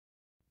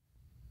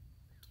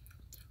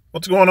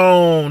What's going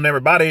on,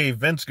 everybody?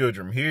 Vince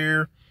Goodrum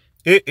here.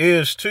 It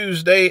is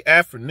Tuesday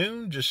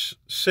afternoon, just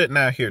sitting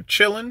out here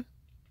chilling.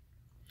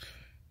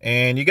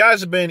 And you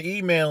guys have been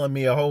emailing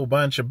me a whole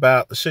bunch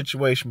about the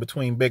situation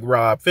between Big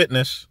Rob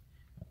Fitness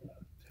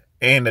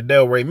and the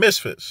Delray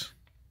Misfits.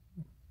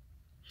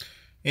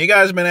 And you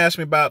guys have been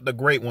asking me about the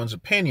Great One's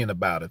opinion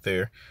about it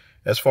there,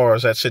 as far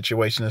as that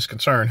situation is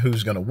concerned,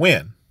 who's going to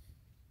win.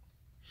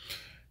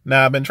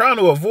 Now, I've been trying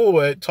to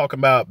avoid talking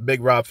about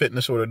Big Rob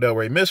Fitness or the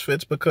Delray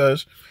Misfits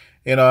because,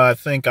 I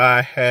think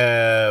I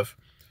have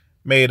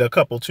made a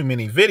couple too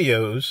many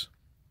videos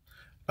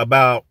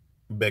about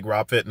Big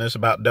Rob Fitness,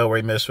 about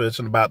Delray Misfits,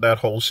 and about that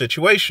whole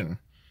situation.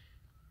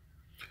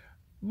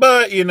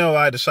 But,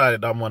 I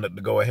decided I wanted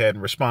to go ahead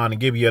and respond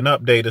and give you an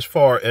update as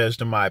far as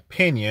to my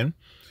opinion,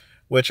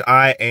 which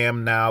I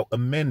am now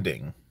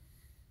amending.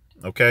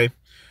 Okay?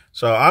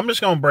 So I'm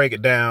just going to break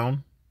it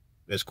down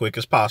as quick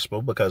as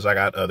possible because I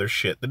got other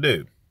shit to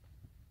do.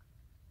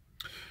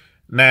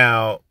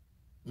 Now,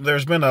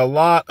 there's been a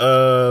lot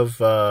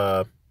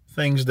of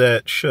things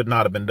that should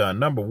not have been done.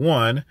 Number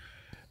one,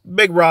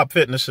 Big Rob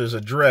Fitness's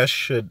address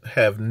should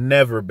have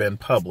never been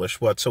published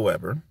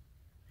whatsoever.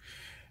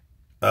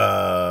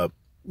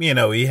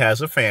 He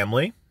has a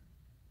family,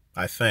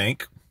 I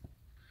think.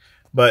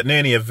 But in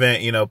any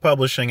event,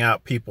 publishing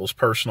out people's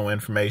personal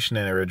information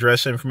and their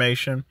address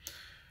information,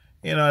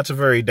 that's a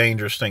very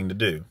dangerous thing to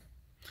do.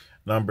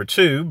 Number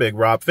two, Big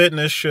Rob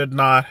Fitness should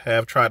not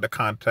have tried to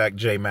contact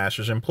Jay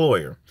Masters'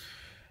 employer.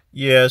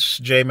 Yes,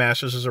 Jay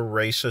Masters is a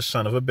racist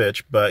son of a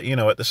bitch, but,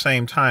 at the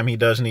same time, he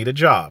does need a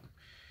job.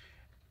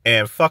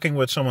 And fucking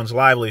with someone's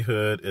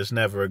livelihood is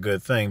never a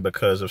good thing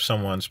because of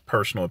someone's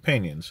personal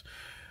opinions.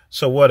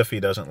 So what if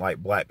he doesn't like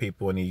black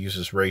people and he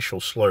uses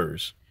racial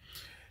slurs?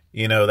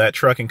 That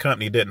trucking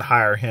company didn't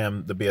hire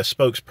him to be a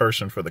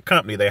spokesperson for the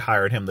company. They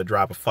hired him to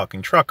drive a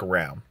fucking truck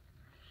around.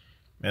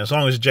 And as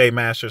long as Jay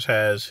Masters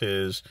has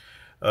his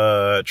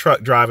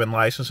truck driving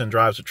license and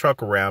drives a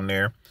truck around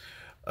there,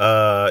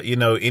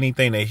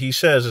 anything that he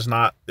says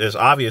is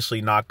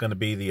obviously not going to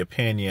be the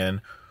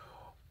opinion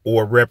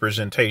or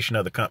representation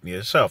of the company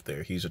itself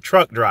there. He's a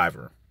truck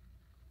driver,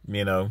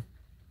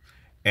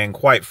 and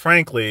quite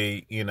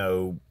frankly,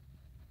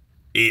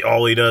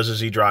 all he does is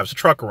he drives a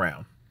truck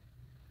around.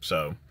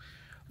 So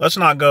let's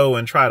not go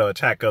and try to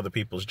attack other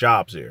people's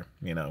jobs here,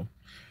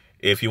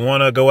 If you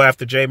want to go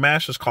after Jay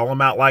Masters, call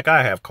him out like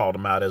I have called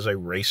him out as a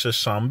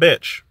racist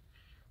sumbitch.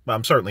 But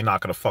I'm certainly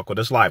not going to fuck with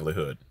his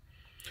livelihood.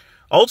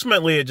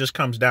 Ultimately, it just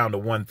comes down to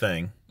one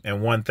thing,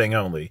 and one thing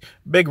only.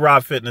 Big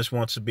Rob Fitness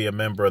wants to be a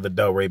member of the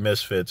Delray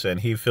Misfits, and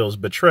he feels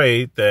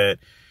betrayed that,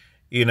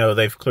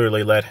 they've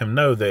clearly let him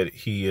know that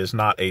he is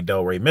not a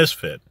Delray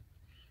Misfit.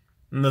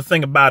 And the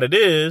thing about it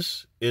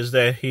is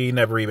that he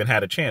never even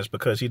had a chance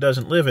because he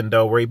doesn't live in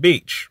Delray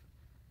Beach.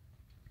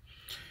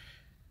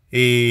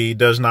 He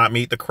does not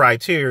meet the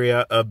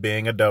criteria of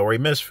being a Delray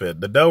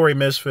Misfit. The Delray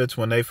Misfits,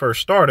 when they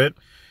first started,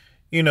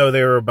 they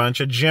were a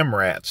bunch of gym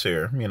rats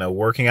here,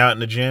 working out in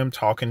the gym,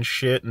 talking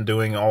shit and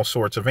doing all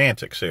sorts of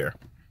antics here,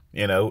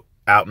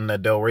 out in the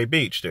Delray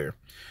Beach there.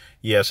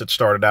 Yes, it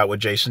started out with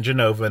Jason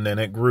Genova and then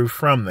it grew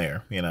from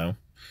there,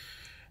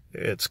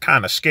 It's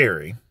kind of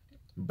scary.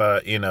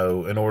 But, in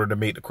order to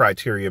meet the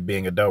criteria of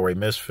being a Delray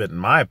Misfit, in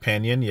my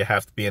opinion, you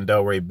have to be in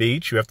Delray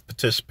Beach. You have to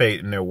participate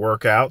in their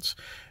workouts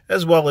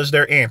as well as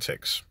their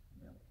antics.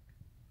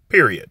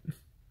 Period.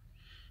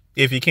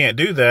 If you can't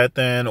do that,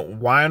 then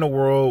why in the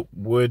world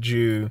would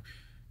you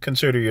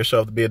consider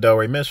yourself to be a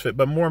Delray Misfit?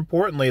 But more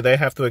importantly, they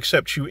have to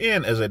accept you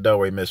in as a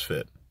Delray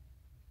Misfit.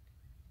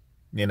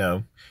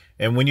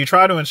 And when you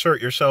try to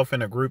insert yourself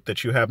in a group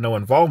that you have no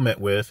involvement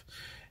with,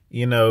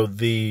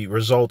 the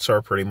results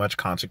are pretty much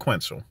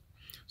consequential.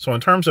 So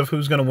in terms of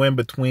who's going to win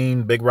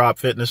between Big Rob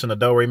Fitness and the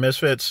Delray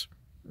Misfits,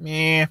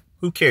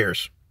 who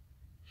cares?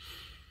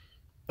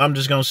 I'm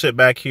just going to sit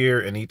back here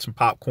and eat some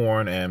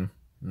popcorn and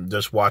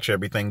just watch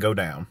everything go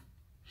down.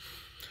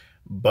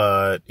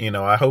 But,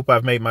 I hope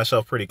I've made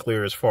myself pretty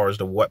clear as far as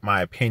to what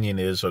my opinion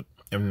is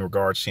in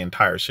regards to the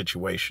entire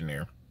situation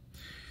here.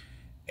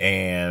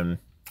 And,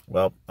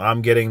 well,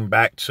 I'm getting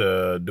back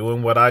to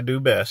doing what I do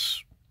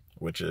best,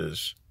 which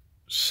is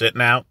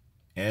sitting out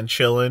and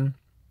chilling.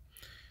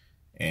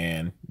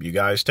 And you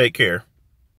guys take care.